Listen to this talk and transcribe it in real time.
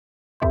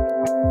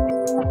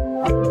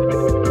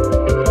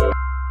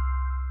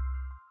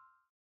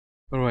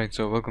Alright,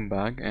 so welcome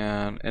back,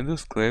 and in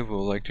this clip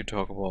we'll like to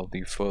talk about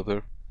the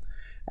further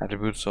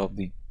attributes of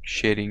the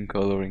shading,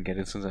 color,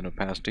 incandescence and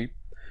opacity.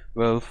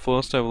 Well,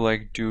 first I would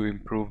like to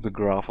improve the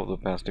graph of the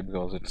opacity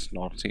because it's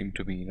not seem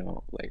to be,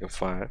 like a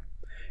fire.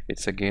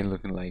 It's again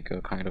looking like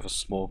a kind of a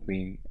smoke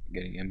being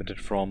getting emitted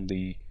from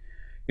the,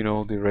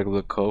 the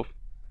regular curve.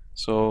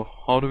 So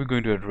how are we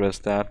going to address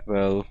that?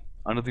 Well,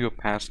 under the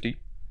opacity,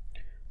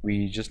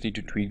 we just need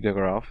to tweak the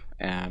graph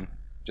and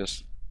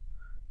just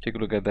take a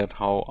look at that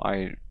how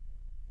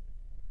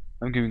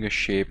I'm giving a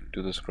shape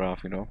to this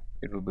graph.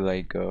 It will be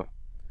like a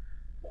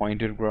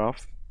pointed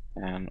graph,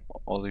 and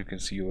all you can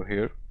see over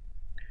here.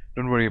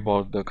 Don't worry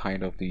about the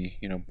kind of the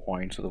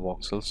points or the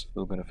voxels.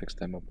 We're gonna fix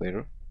them up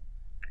later.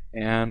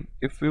 And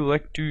if we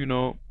like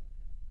to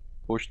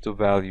push the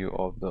value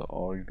of the,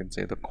 or you can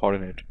say the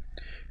coordinate,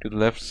 to the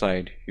left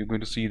side, you're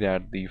going to see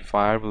that the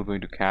fire will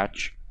going to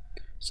catch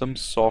some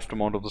soft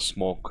amount of the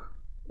smoke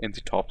in the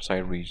top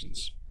side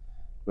regions.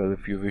 Well,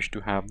 if you wish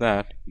to have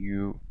that,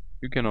 you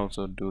can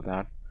also do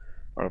that,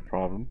 not a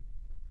problem.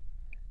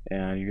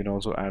 And you can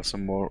also add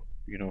some more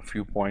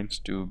few points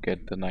to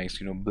get the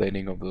nice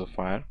blending of the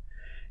fire.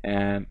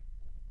 And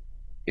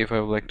if I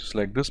would like to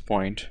select this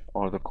point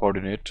or the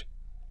coordinate,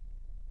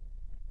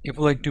 if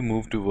I like to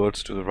move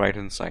towards to the right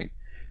hand side,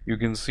 you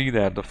can see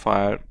that the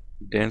fire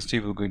density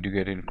will going to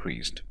get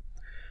increased.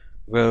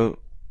 Well,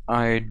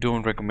 I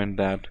don't recommend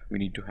that. We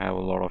need to have a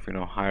lot of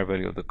higher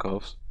value of the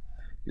curves.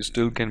 You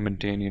still can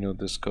maintain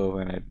this curve,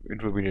 and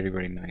it will be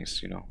very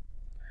nice.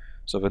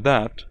 So with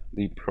that,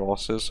 the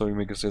process, or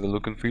you can say the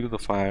look and feel of the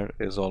fire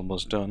is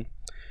almost done.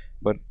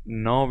 But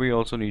now we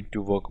also need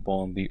to work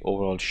upon the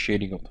overall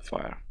shading of the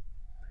fire.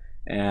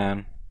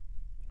 And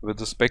with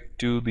respect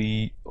to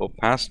the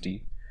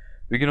opacity,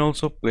 we can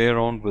also play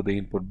around with the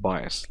input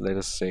bias. Let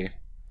us say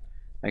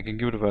I can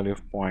give it a value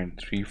of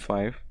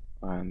 0.35,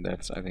 and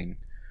that's, I think,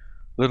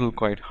 little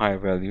quite high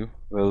value.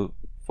 Well,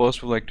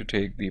 first we'd like to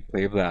take the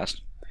play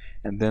blast,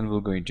 and then we're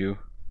going to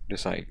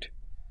decide.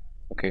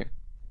 Okay,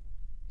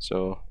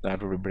 so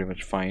that would be pretty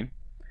much fine.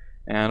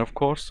 And of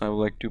course I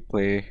would like to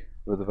play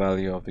with the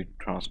value of the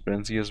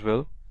transparency as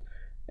well,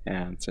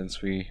 and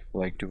since we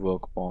like to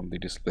work upon the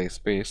display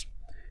space,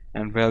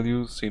 and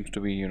value seems to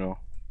be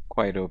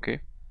quite okay,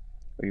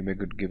 you may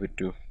could give it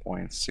to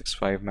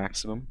 0.65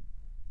 maximum.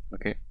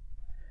 Okay,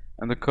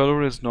 and the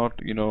color is not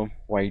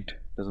white,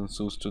 doesn't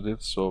suit to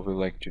this, so we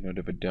like to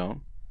dip it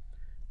down.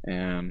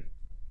 And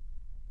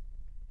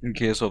in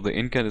case of the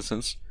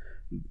incandescence,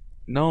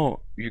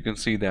 now you can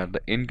see that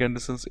the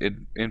incandescence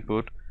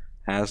input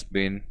has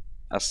been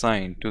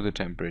assigned to the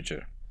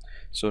temperature.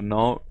 So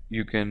now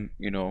you can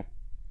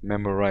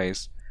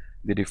memorize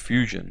the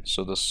diffusion,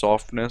 so the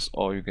softness,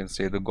 or you can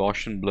say the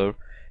Gaussian blur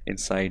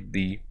inside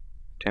the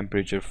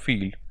temperature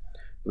field,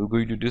 we're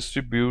going to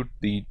distribute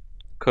the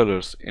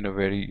colors in a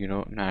very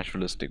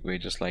naturalistic way,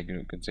 just like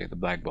you can say the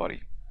black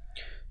body.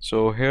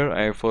 So here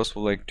I first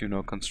would like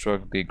to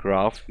construct the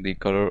graph, the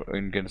color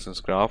incandescence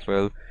graph.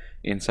 Well,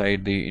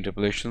 inside the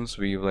interpolations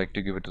we would like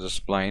to give it to the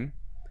spline,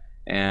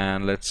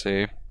 and let's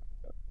say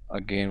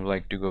again we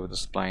like to go with the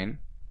spline,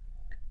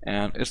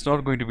 and it's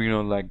not going to be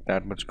like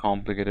that much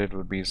complicated. It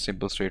would be a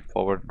simple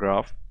straightforward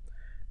graph,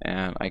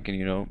 and I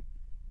can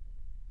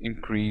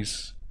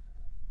increase,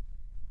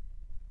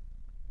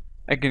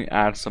 I can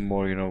add some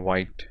more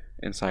white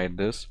inside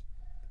this,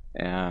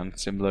 and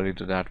similarly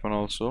to that one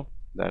also.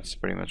 That's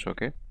pretty much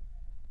okay.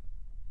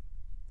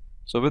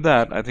 So with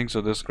that, I think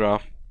so this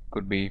graph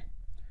could be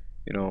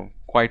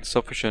quite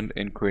sufficient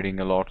in creating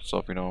a lots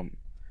of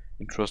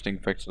interesting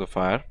effects of the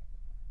fire,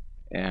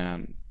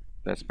 and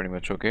that's pretty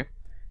much okay.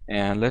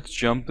 And let's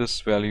jump this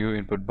value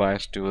input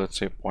bias to, let's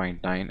say,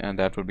 0.9, and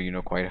that would be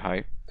quite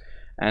high.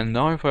 And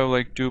now if I would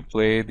like to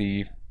play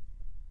the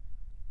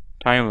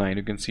timeline,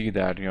 you can see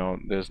that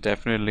there's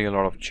definitely a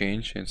lot of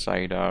change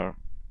inside our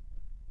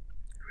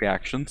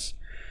reactions.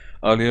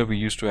 Earlier we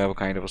used to have a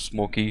kind of a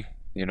smoky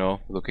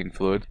looking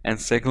fluid, and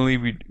secondly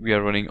we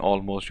are running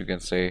almost, you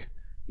can say,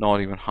 not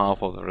even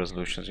half of the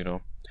resolutions.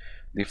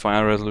 The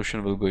final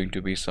resolution will going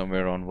to be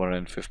somewhere around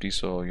 150.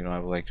 So I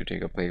would like to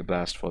take a play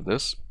blast for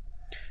this.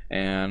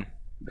 And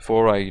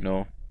before I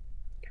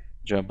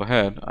jump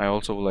ahead, I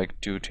also would like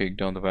to take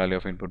down the value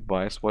of input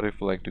bias. What if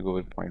we like to go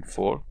with 0.4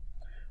 or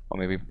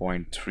maybe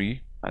 0.3?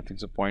 I think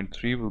the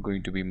 0.3 will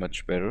going to be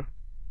much better.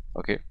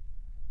 Okay,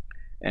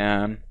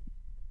 and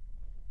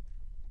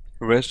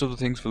rest of the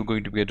things will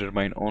going to be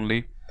determined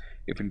only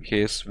if in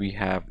case we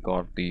have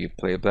got the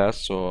play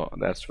blast, so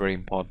that's very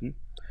important.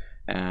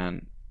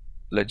 And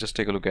let's just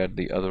take a look at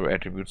the other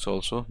attributes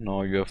also.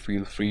 Now you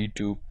feel free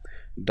to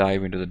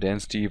dive into the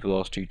density,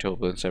 velocity,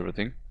 turbulence,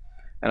 everything.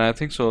 And I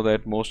think so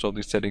that most of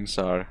the settings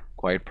are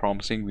quite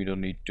promising. We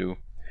don't need to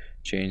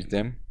change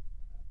them.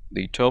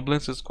 The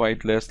turbulence is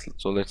quite less,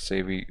 so let's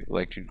say we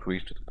like to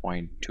increase to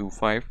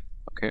 0.25.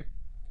 okay,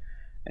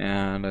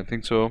 and I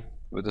think so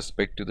with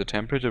respect to the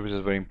temperature, which is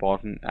a very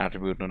important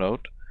attribute, no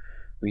doubt,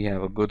 we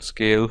have a good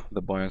scale. The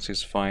buoyancy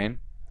is fine,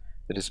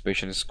 the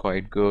dissipation is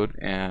quite good,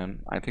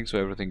 and I think so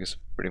everything is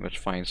pretty much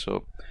fine.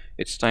 So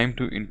it's time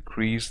to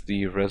increase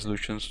the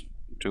resolutions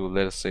to,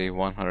 let us say,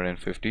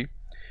 150.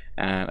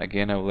 And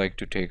again, I would like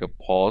to take a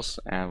pause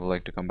and would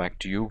like to come back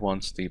to you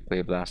once the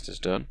play blast is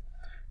done.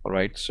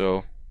 Alright,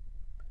 so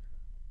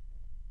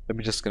let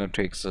me just gonna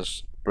take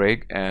this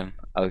break and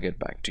I'll get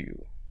back to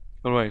you.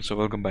 Alright, so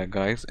welcome back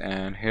guys,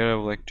 and here I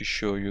would like to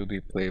show you the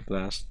play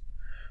blast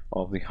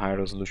of the high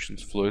resolution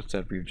fluids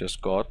that we've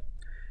just got.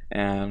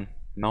 And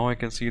now I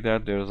can see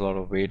that there's a lot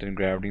of weight and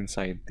gravity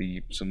inside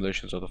the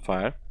simulations of the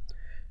fire,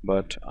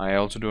 but I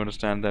also do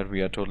understand that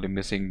we are totally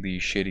missing the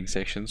shading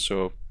section.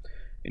 So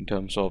in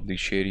terms of the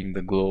shading,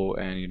 the glow,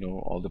 and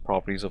all the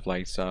properties of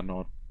lights are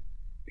not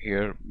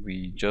here.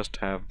 We just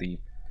have the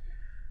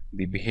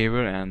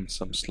behavior and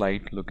some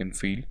slight look and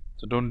feel.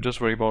 So don't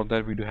just worry about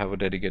that. We do have a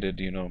dedicated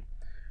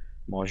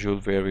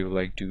module where we would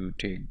like to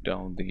take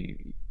down the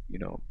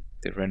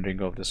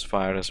rendering of this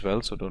fire as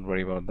well, so don't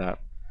worry about that.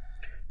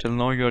 Till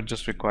now you're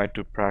just required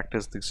to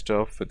practice this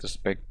stuff with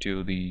respect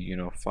to the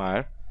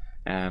fire,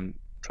 and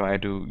try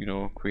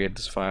to create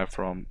this fire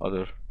from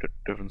other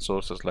different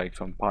sources, like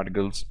from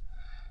particles,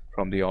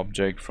 from the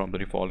object, from the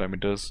default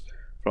emitters,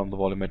 from the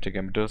volumetric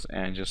emitters,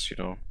 and just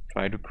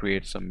try to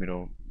create some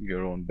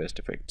your own best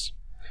effects.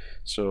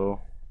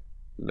 So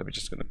let me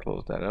just gonna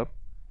close that up,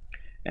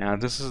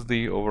 and this is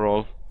the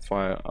overall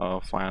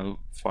final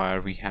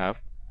fire we have.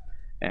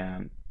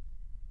 And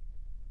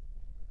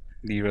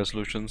the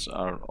resolutions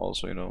are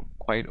also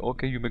quite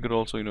okay. You could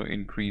also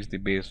increase the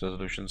base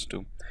resolutions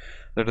to,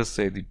 let us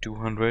say, the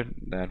 200.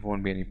 That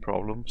won't be any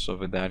problem. So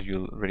with that,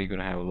 you're really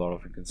gonna have a lot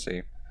of, you can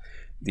say,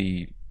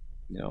 the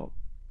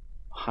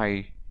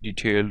high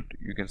detailed,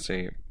 you can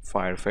say,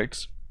 fire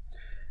effects.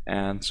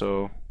 And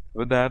so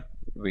with that,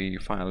 we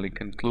finally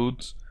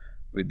concludes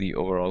with the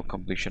overall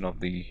completion of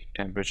the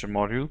temperature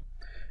module.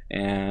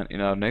 And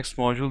in our next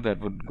module, that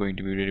would going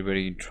to be really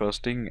very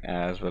interesting,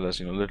 as well as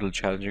a little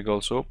challenging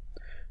also.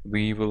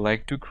 We would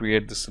like to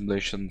create the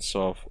simulations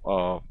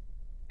of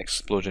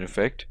explosion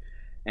effect,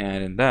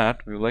 and in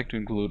that we would like to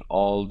include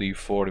all the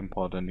four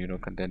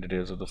important content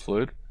details of the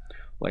fluid,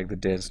 like the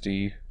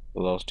density,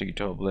 velocity,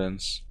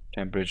 turbulence,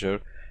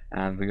 temperature.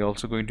 And we're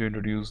also going to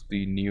introduce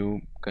the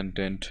new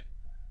content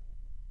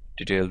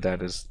detail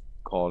that is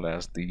called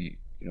as the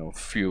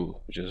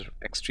fuel, which is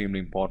extremely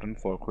important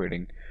for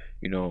creating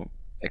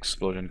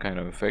explosion kind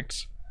of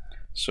effects.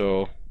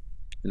 So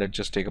let's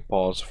just take a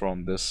pause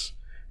from this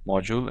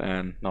module,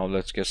 and now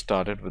let's get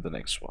started with the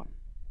next one.